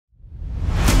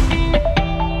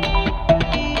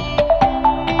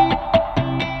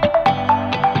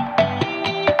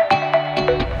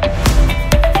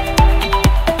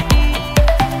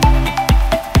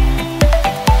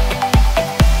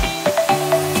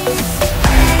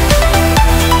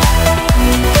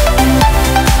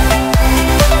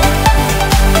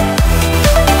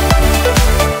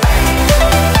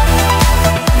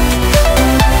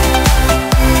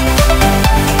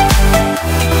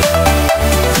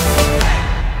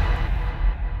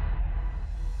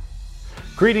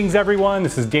Greetings everyone,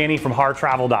 this is Danny from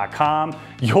HarrTravel.com,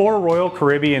 your Royal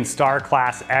Caribbean Star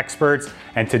Class experts,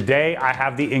 and today I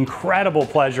have the incredible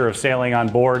pleasure of sailing on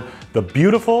board the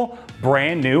beautiful,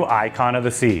 brand new Icon of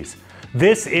the Seas.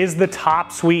 This is the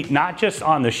top suite, not just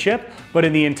on the ship, but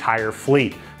in the entire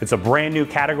fleet. It's a brand new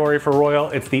category for Royal.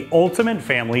 It's the ultimate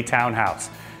family townhouse.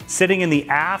 Sitting in the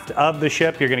aft of the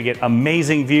ship, you're gonna get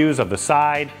amazing views of the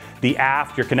side, the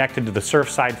aft, you're connected to the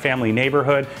Surfside Family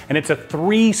Neighborhood, and it's a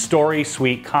 3-story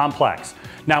suite complex.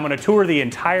 Now I'm gonna tour the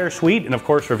entire suite and of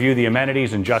course review the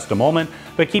amenities in just a moment,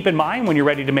 but keep in mind when you're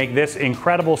ready to make this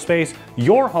incredible space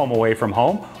your home away from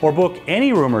home, or book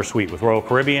any room or suite with Royal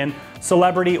Caribbean,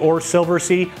 Celebrity, or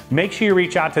Silversea, make sure you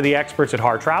reach out to the experts at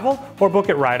Harr Travel or book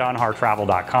it right on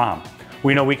HarrTravel.com.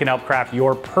 We know we can help craft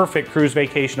your perfect cruise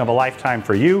vacation of a lifetime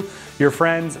for you, your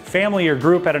friends, family, or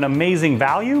group at an amazing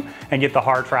value, and get the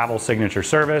Harr Travel signature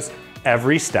service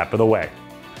every step of the way.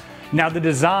 Now the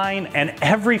design and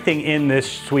everything in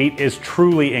this suite is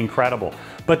truly incredible,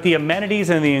 but the amenities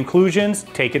and the inclusions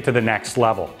take it to the next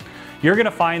level. You're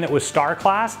gonna find that with Star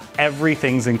Class,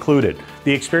 everything's included.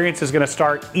 The experience is gonna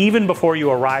start even before you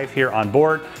arrive here on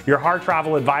board. Your Harr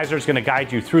Travel advisor is gonna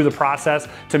guide you through the process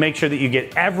to make sure that you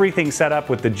get everything set up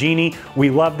with the Genie.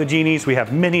 We love the Genies. We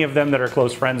have many of them that are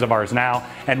close friends of ours now,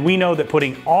 and we know that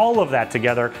putting all of that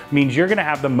together means you're gonna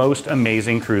have the most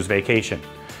amazing cruise vacation.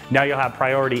 Now you'll have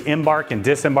priority embark and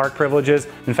disembark privileges.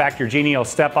 In fact, your Genie will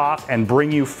step off and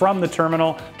bring you from the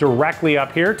terminal directly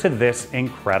up here to this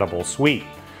incredible suite.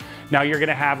 Now you're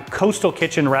gonna have coastal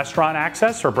kitchen restaurant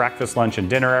access for breakfast, lunch, and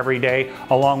dinner every day,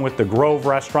 along with the Grove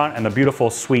restaurant and the beautiful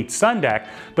suite sun deck.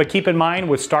 But keep in mind,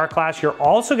 with Star Class, you're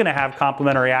also gonna have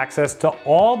complimentary access to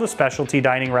all the specialty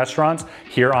dining restaurants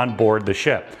here on board the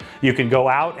ship. You can go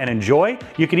out and enjoy.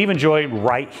 You can even enjoy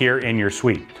right here in your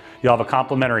suite. You'll have a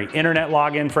complimentary internet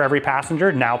login for every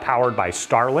passenger, now powered by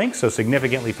Starlink, so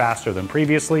significantly faster than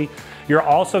previously. You're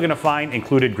also gonna find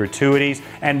included gratuities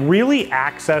and really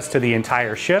access to the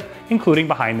entire ship, including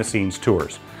behind the scenes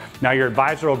tours. Now your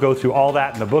advisor will go through all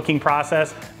that in the booking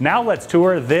process. Now let's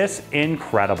tour this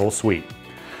incredible suite.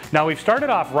 Now we've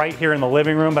started off right here in the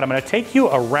living room, but I'm gonna take you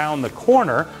around the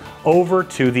corner over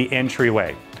to the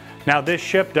entryway. Now this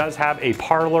ship does have a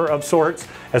parlor of sorts.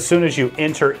 As soon as you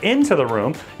enter into the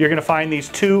room, you're gonna find these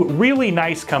 2 really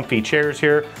nice comfy chairs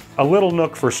here, a little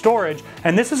nook for storage,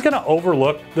 and this is gonna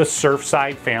overlook the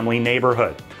Surfside Family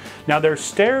Neighborhood. Now there's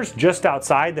stairs just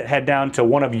outside that head down to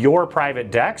one of your private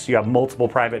decks. You have multiple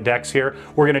private decks here.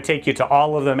 We're gonna take you to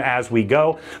all of them as we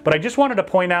go, but I just wanted to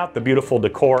point out the beautiful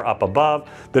decor up above,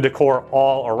 the decor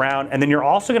all around, and then you're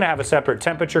also gonna have a separate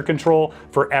temperature control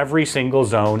for every single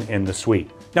zone in the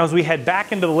suite. Now as we head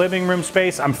back into the living room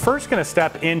space, I'm first gonna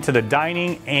step into the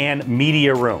dining and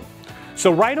media room. So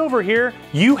right over here,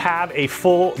 you have a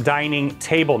full dining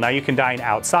table. Now you can dine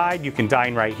outside, you can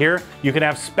dine right here, you can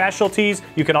have specialties,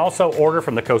 you can also order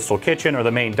from the coastal kitchen or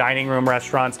the main dining room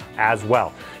restaurants as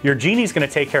well. Your Genie's gonna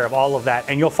take care of all of that,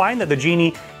 and you'll find that the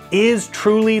Genie is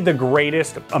truly the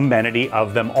greatest amenity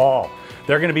of them all.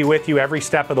 They're gonna be with you every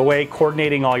step of the way,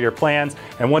 coordinating all your plans.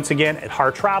 And once again, at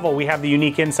Harr Travel, we have the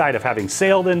unique insight of having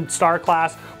sailed in Star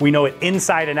Class. We know it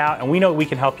inside and out, and we know we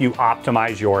can help you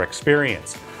optimize your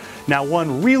experience. Now,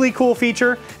 one really cool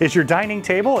feature is your dining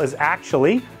table is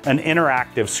actually an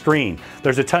interactive screen.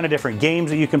 There's a ton of different games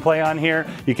that you can play on here.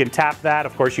 You can tap that.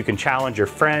 Of course, you can challenge your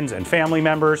friends and family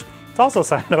members. It's also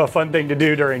kind of a fun thing to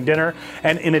do during dinner.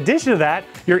 And in addition to that,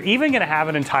 you're even gonna have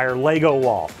an entire Lego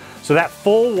wall. So that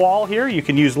full wall here, you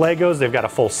can use Legos. They've got a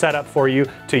full setup for you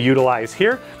to utilize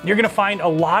here. You're gonna find a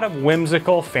lot of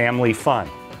whimsical family fun.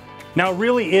 Now it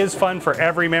really is fun for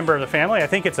every member of the family. I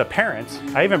think it's a parent.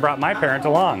 I even brought my parent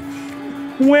along.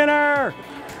 Winner!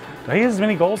 Do he have as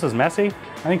many goals as Messi?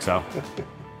 I think so.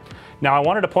 Now I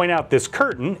wanted to point out this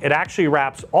curtain. It actually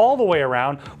wraps all the way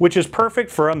around, which is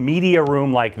perfect for a media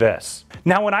room like this.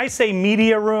 Now when I say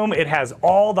media room, it has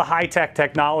all the high-tech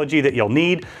technology that you'll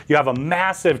need. You have a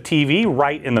massive TV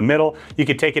right in the middle. You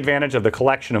can take advantage of the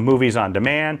collection of movies on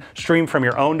demand, stream from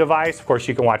your own device. Of course,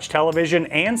 you can watch television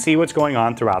and see what's going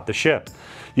on throughout the ship.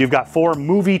 You've got 4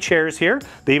 movie chairs here.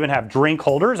 They even have drink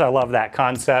holders. I love that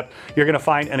concept. You're gonna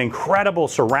find an incredible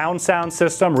surround sound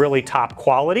system, really top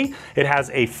quality. It has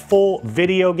a full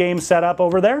video game setup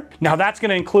over there. Now that's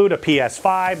gonna include a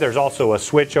PS5. There's also a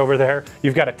Switch over there.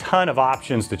 You've got a ton of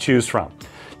options to choose from.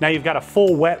 Now you've got a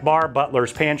full wet bar,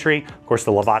 butler's pantry. Of course,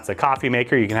 the Lavazza coffee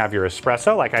maker. You can have your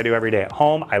espresso like I do every day at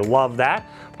home. I love that.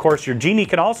 Of course, your Genie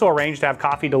can also arrange to have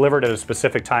coffee delivered at a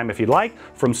specific time if you'd like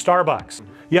from Starbucks.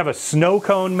 You have a snow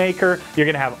cone maker. You're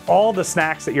gonna have all the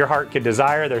snacks that your heart could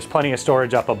desire. There's plenty of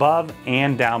storage up above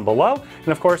and down below. And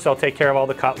of course, they'll take care of all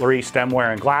the cutlery,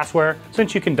 stemware, and glassware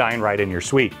since you can dine right in your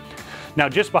suite. Now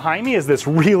just behind me is this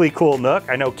really cool nook.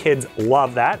 I know kids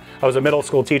love that. I was a middle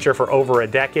school teacher for over a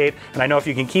decade, and I know if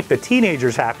you can keep the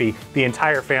teenagers happy, the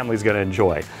entire family's gonna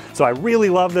enjoy. So I really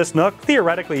love this nook.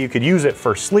 Theoretically, you could use it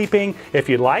for sleeping if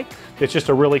you'd like. It's just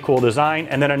a really cool design.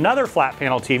 And then another flat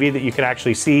panel TV that you can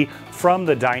actually see from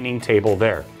the dining table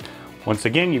there. Once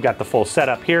again, you've got the full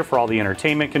setup here for all the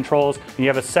entertainment controls, and you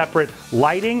have a separate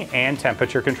lighting and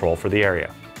temperature control for the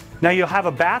area. Now you'll have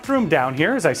a bathroom down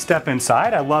here as I step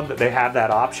inside. I love that they have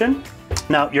that option.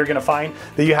 Now you're gonna find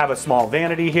that you have a small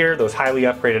vanity here, those highly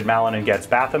upgraded Malin & Getz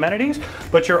bath amenities,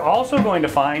 but you're also going to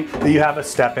find that you have a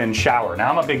step-in shower. Now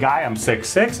I'm a big guy, I'm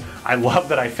 6'6". I love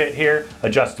that I fit here,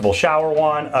 adjustable shower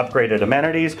wand, upgraded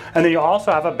amenities, and then you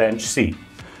also have a bench seat.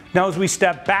 Now as we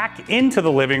step back into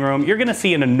the living room, you're gonna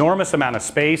see an enormous amount of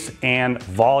space and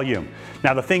volume.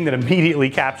 Now the thing that immediately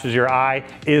captures your eye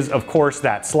is of course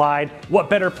that slide. What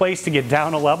better place to get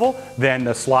down a level than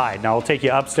the slide? Now I'll take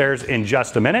you upstairs in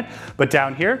just a minute, but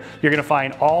down here you're gonna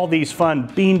find all these fun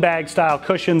beanbag style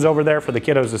cushions over there for the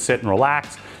kiddos to sit and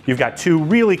relax. You've got two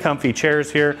really comfy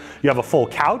chairs here. You have a full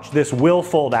couch. This will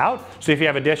fold out. So if you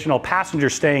have additional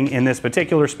passengers staying in this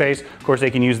particular space, of course they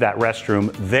can use that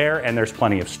restroom there, and there's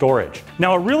plenty of storage.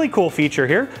 Now a really cool feature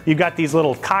here, you've got these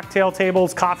little cocktail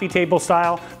tables, coffee table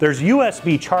style. There's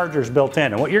USB chargers built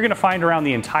in. And what you're gonna find around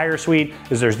the entire suite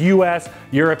is there's US,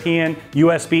 European,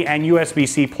 USB, and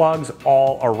USB-C plugs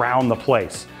all around the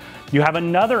place. You have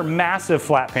another massive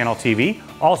flat panel TV,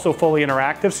 also fully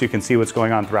interactive so you can see what's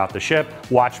going on throughout the ship,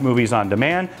 watch movies on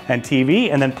demand, and TV,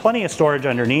 and then plenty of storage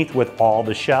underneath with all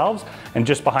the shelves. And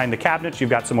just behind the cabinets, you've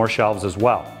got some more shelves as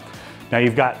well. Now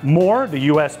you've got more, the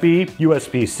USB,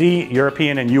 USB-C,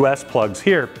 European, and US plugs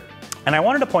here. And I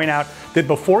wanted to point out that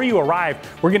before you arrive,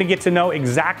 we're gonna get to know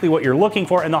exactly what you're looking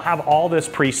for, and they'll have all this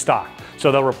pre-stocked.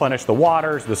 So they'll replenish the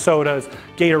waters, the sodas,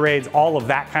 Gatorades, all of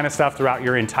that kind of stuff throughout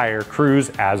your entire cruise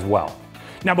as well.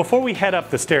 Now before we head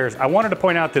up the stairs, I wanted to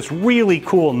point out this really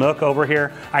cool nook over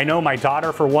here. I know my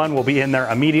daughter, for one, will be in there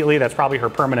immediately. That's probably her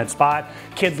permanent spot.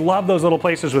 Kids love those little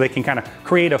places where they can kind of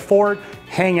create a fort,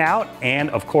 hang out, and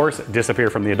of course, disappear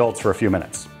from the adults for a few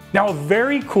minutes. Now a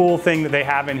very cool thing that they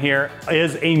have in here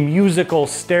is a musical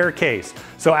staircase.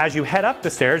 So as you head up the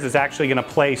stairs, it's actually gonna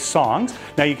play songs.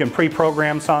 Now you can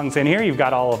pre-program songs in here, you've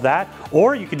got all of that,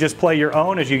 or you could just play your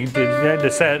own as you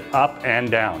descend up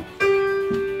and down.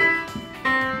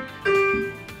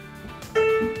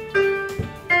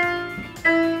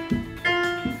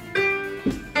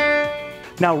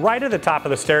 Now right at the top of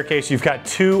the staircase, you've got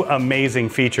two amazing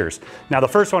features. Now the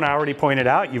first one I already pointed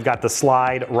out, you've got the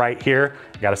slide right here.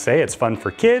 I gotta say, it's fun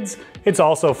for kids. It's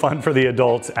also fun for the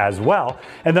adults as well.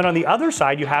 And then on the other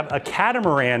side, you have a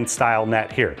catamaran style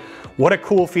net here. What a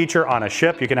cool feature on a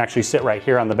ship. You can actually sit right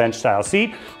here on the bench style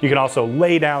seat. You can also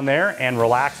lay down there and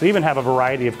relax. They even have a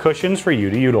variety of cushions for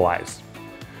you to utilize.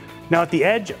 Now at the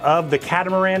edge of the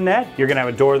catamaran net, you're gonna have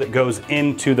a door that goes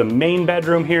into the main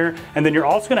bedroom here, and then you're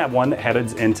also gonna have one that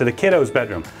heads into the kiddos'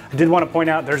 bedroom. I did wanna point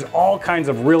out there's all kinds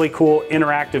of really cool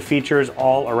interactive features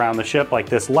all around the ship, like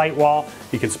this light wall.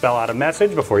 You can spell out a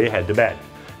message before you head to bed.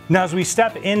 Now as we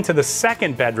step into the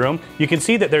second bedroom, you can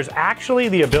see that there's actually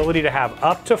the ability to have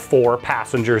up to 4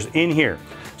 passengers in here.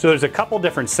 So there's a couple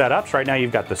different setups. Right now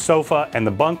you've got the sofa and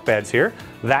the bunk beds here.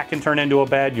 That can turn into a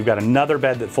bed. You've got another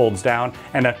bed that folds down.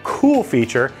 And a cool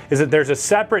feature is that there's a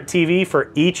separate TV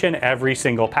for each and every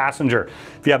single passenger.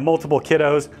 If you have multiple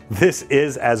kiddos, this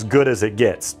is as good as it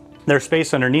gets. There's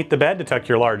space underneath the bed to tuck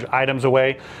your large items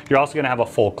away. You're also gonna have a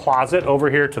full closet over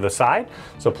here to the side,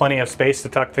 so plenty of space to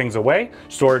tuck things away.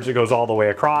 Storage that goes all the way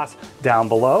across, down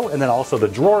below, and then also the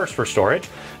drawers for storage.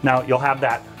 Now you'll have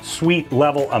that suite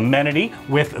level amenity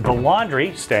with the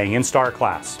laundry staying in Star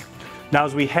Class. Now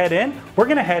as we head in, we're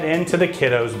gonna head into the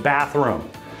kiddos' bathroom.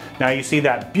 Now you see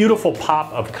that beautiful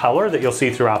pop of color that you'll see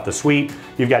throughout the suite.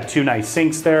 You've got 2 nice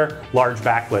sinks there, large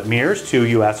backlit mirrors, 2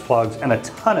 US plugs, and a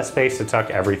ton of space to tuck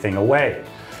everything away.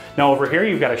 Now over here,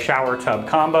 you've got a shower tub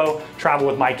combo. Travel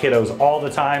with my kiddos all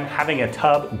the time. Having a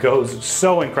tub goes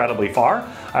so incredibly far.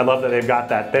 I love that they've got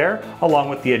that there, along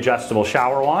with the adjustable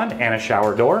shower wand and a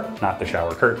shower door, not the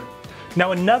shower curtain.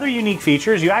 Now another unique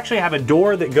feature is you actually have a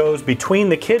door that goes between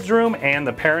the kids' room and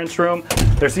the parents' room.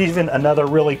 There's even another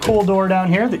really cool door down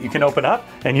here that you can open up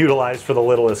and utilize for the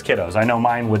littlest kiddos. I know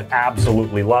mine would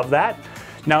absolutely love that.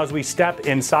 Now as we step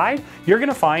inside, you're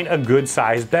gonna find a good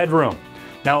sized bedroom.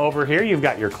 Now over here you've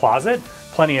got your closet.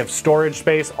 Plenty of storage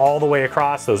space all the way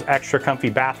across, those extra comfy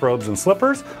bathrobes and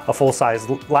slippers, a full-size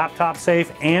laptop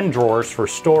safe, and drawers for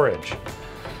storage.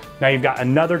 Now you've got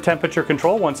another temperature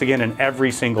control, once again in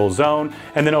every single zone,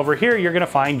 and then over here you're gonna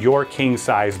find your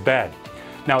king-size bed.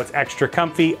 Now it's extra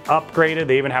comfy, upgraded.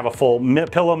 They even have a full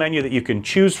pillow menu that you can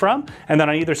choose from. And then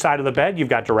on either side of the bed, you've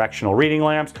got directional reading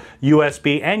lamps,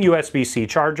 USB and USB-C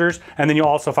chargers. And then you'll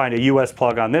also find a US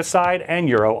plug on this side and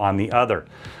Euro on the other.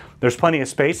 There's plenty of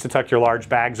space to tuck your large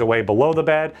bags away below the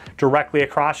bed. Directly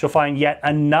across, you'll find yet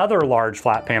another large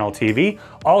flat panel TV,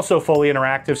 also fully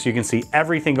interactive so you can see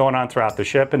everything going on throughout the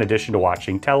ship in addition to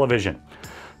watching television.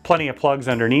 Plenty of plugs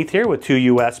underneath here with 2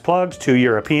 US plugs, 2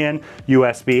 European,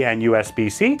 USB and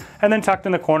USB-C, and then tucked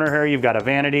in the corner here you've got a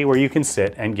vanity where you can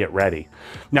sit and get ready.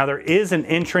 Now there is an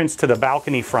entrance to the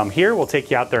balcony from here. We'll take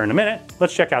you out there in a minute.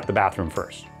 Let's check out the bathroom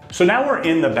first. So now we're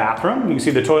in the bathroom. You can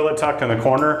see the toilet tucked in the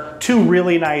corner. 2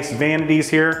 really nice vanities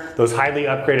here, those highly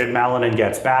upgraded Malin &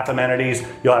 Getz bath amenities.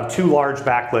 You'll have 2 large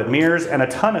backlit mirrors and a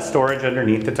ton of storage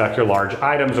underneath to tuck your large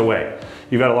items away.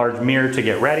 You've got a large mirror to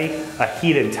get ready, a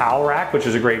heated towel rack, which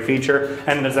is a great feature.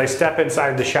 And as I step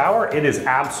inside the shower, it is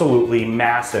absolutely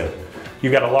massive.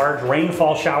 You've got a large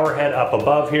rainfall shower head up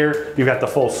above here. You've got the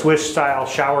full swish style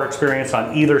shower experience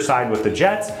on either side with the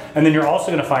jets. And then you're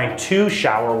also gonna find 2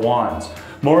 shower wands.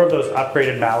 More of those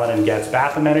upgraded Malin & Getz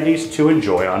bath amenities to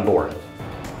enjoy on board.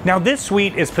 Now this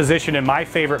suite is positioned in my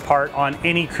favorite part on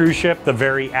any cruise ship, the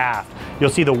very aft.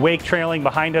 You'll see the wake trailing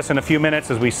behind us in a few minutes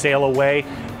as we sail away.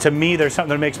 To me, there's something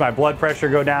that makes my blood pressure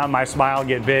go down, my smile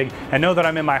get big, and know that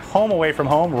I'm in my home away from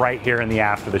home right here in the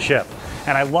aft of the ship.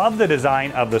 And I love the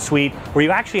design of the suite where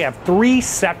you actually have 3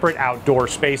 separate outdoor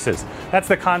spaces. That's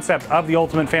the concept of the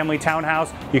ultimate family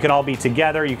townhouse. You can all be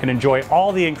together, you can enjoy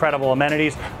all the incredible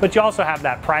amenities, but you also have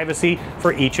that privacy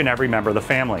for each and every member of the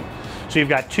family. So you've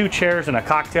got 2 chairs and a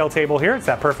cocktail table here. It's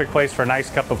that perfect place for a nice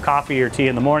cup of coffee or tea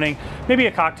in the morning, maybe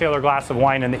a cocktail or glass of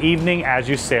wine in the evening as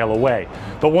you sail away.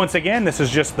 But once again, this is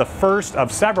just the first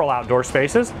of several outdoor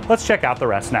spaces. Let's check out the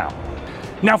rest now.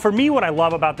 Now for me, what I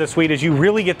love about this suite is you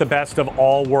really get the best of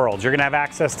all worlds. You're gonna have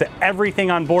access to everything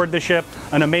on board the ship,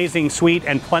 an amazing suite,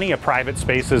 and plenty of private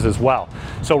spaces as well.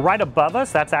 So right above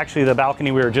us, that's actually the balcony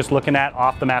we were just looking at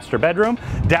off the master bedroom.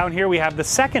 Down here we have the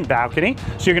second balcony.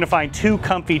 So you're gonna find 2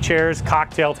 comfy chairs,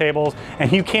 cocktail tables,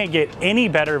 and you can't get any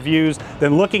better views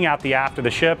than looking out the aft of the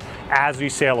ship as we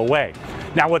sail away.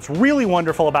 Now what's really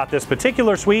wonderful about this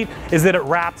particular suite is that it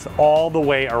wraps all the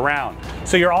way around.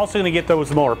 So you're also going to get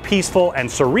those more peaceful and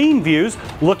serene views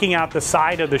looking out the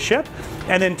side of the ship.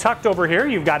 And then tucked over here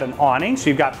you've got an awning, so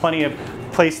you've got plenty of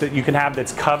place that you can have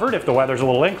that's covered if the weather's a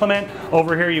little inclement.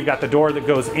 Over here you've got the door that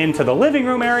goes into the living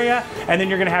room area, and then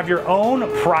you're going to have your own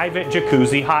private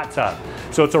jacuzzi hot tub.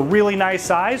 So it's a really nice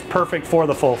size, perfect for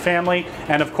the full family.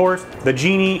 And of course, the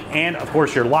Genie and of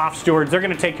course your loft stewards, they're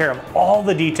gonna take care of all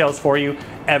the details for you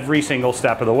every single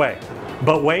step of the way.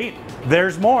 But wait,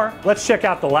 there's more. Let's check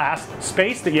out the last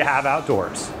space that you have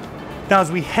outdoors. Now as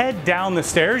we head down the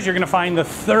stairs, you're gonna find the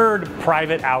 3rd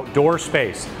private outdoor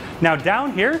space. Now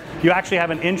down here, you actually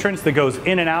have an entrance that goes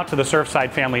in and out to the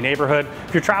Surfside Family Neighborhood.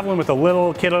 If you're traveling with the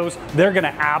little kiddos, they're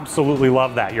gonna absolutely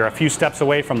love that. You're a few steps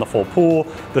away from the full pool,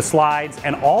 the slides,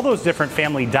 and all those different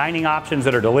family dining options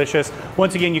that are delicious.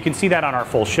 Once again, you can see that on our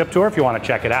full ship tour if you wanna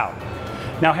check it out.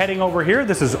 Now heading over here,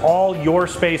 this is all your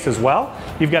space as well.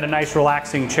 You've got a nice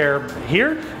relaxing chair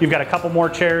here. You've got a couple more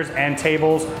chairs and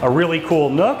tables, a really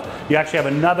cool nook. You actually have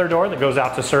another door that goes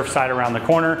out to Surfside around the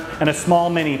corner, and a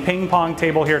small mini ping pong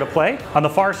table here to play. On the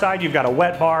far side, you've got a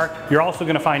wet bar. You're also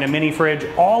gonna find a mini fridge.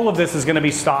 All of this is gonna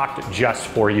be stocked just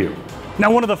for you.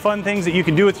 Now one of the fun things that you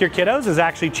can do with your kiddos is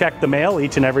actually check the mail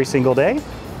each and every single day.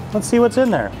 Let's see what's in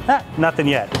there. Nothing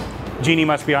yet. Genie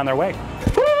must be on their way.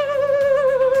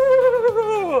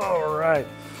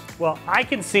 Well, I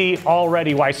can see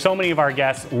already why so many of our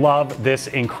guests love this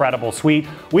incredible suite.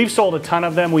 We've sold a ton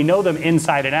of them. We know them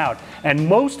inside and out. And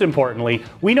most importantly,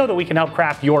 we know that we can help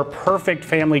craft your perfect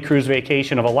family cruise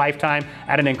vacation of a lifetime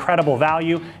at an incredible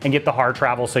value and get the Harr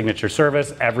Travel signature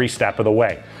service every step of the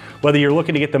way. Whether you're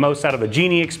looking to get the most out of the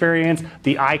Genie experience,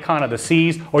 the icon of the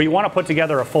seas, or you want to put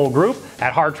together a full group,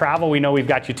 at Harr Travel we know we've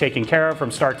got you taken care of from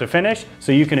start to finish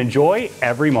so you can enjoy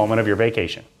every moment of your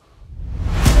vacation.